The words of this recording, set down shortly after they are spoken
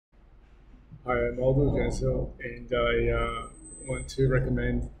Hi, I'm Aldo Genso, and I want to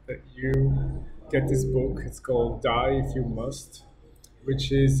recommend that you get this book. It's called Die If You Must,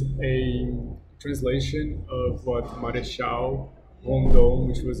 which is a translation of what Marechal Rondon,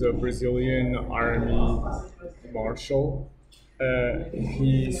 which was a Brazilian army marshal,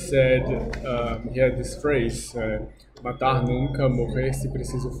 he said, he had this phrase, matar nunca, morrer se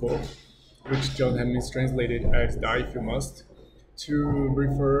preciso for, which John Hemmings translated as die if you must, to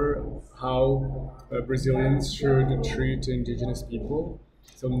refer how Brazilians should treat indigenous people.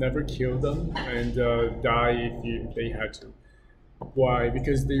 So never kill them and die if they had to. Why?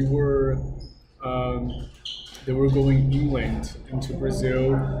 Because um, they were going inland into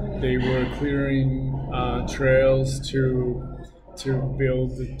Brazil. They were clearing trails to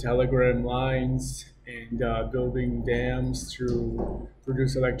build the telegram lines and building dams to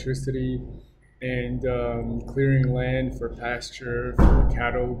produce electricity and clearing land for pasture for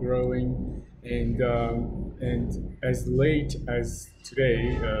cattle growing and as late as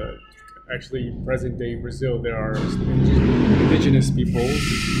today. Actually, present day Brazil, there are indigenous peoples,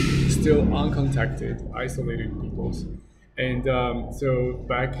 still uncontacted, isolated peoples. And so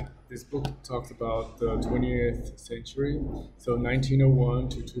back, this book talks about the 20th century, so 1901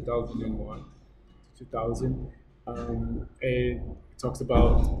 to 2001, 2000. It talks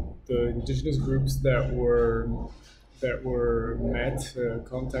about the indigenous groups that were met,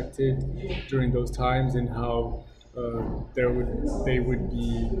 contacted during those times, and how they would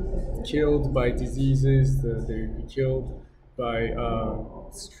be killed by diseases, they would be killed by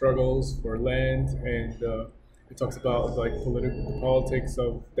struggles for land, and it talks about like the politics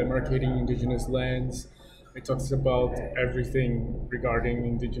of demarcating indigenous lands. It talks about everything regarding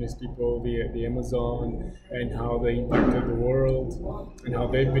indigenous people, the Amazon, and how they impacted the world, and how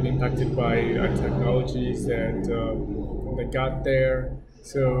they've been impacted by technologies that got there.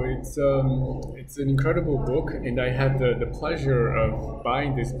 So it's an incredible book, and I had the pleasure of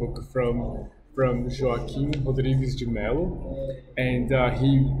buying this book from Joaquim Rodrigues de Mello, and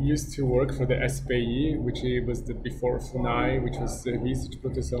he used to work for the SPI, which was the before FUNAI, which was Serviço de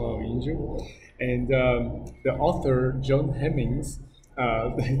Proteção ao Índio, and the author John Hemmings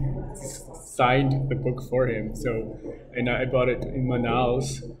uh, signed the book for him. So, and I bought it in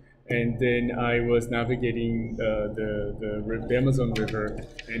Manaus, and then I was navigating the Amazon River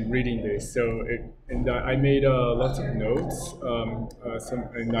and reading this. So I made lots of notes,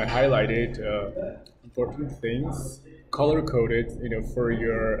 and I highlighted important things, color coded, for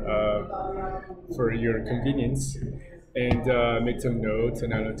your convenience, and made some notes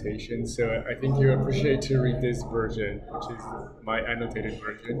and annotations. So I think you appreciate to read this version, which is my annotated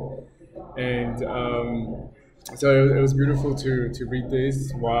version, and. So it was beautiful to read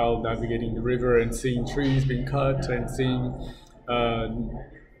this while navigating the river and seeing trees being cut and seeing uh,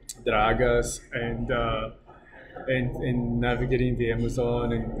 dragas and navigating the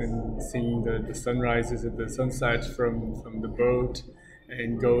Amazon and seeing the sunrises and the sunsets from the boat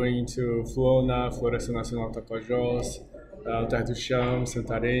and going to Flona, Floresta Nacional Tapajós, Alter do Chão,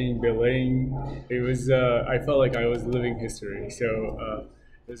 Santarém, Belém. I felt like I was living history. So,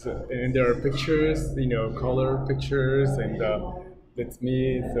 and there are pictures, color pictures, and that's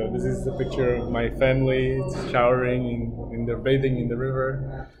me. So this is a picture of my family showering and they're bathing in the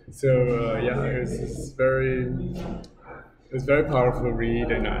river. So yeah, it was very powerful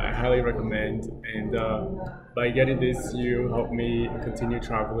read, and I highly recommend. And by getting this, you help me continue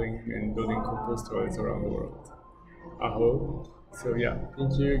traveling and building compost toilets around the world. Aho. So yeah,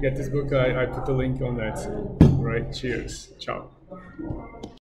 thank you. Get this book. I put the link on that. Right. Cheers. Ciao.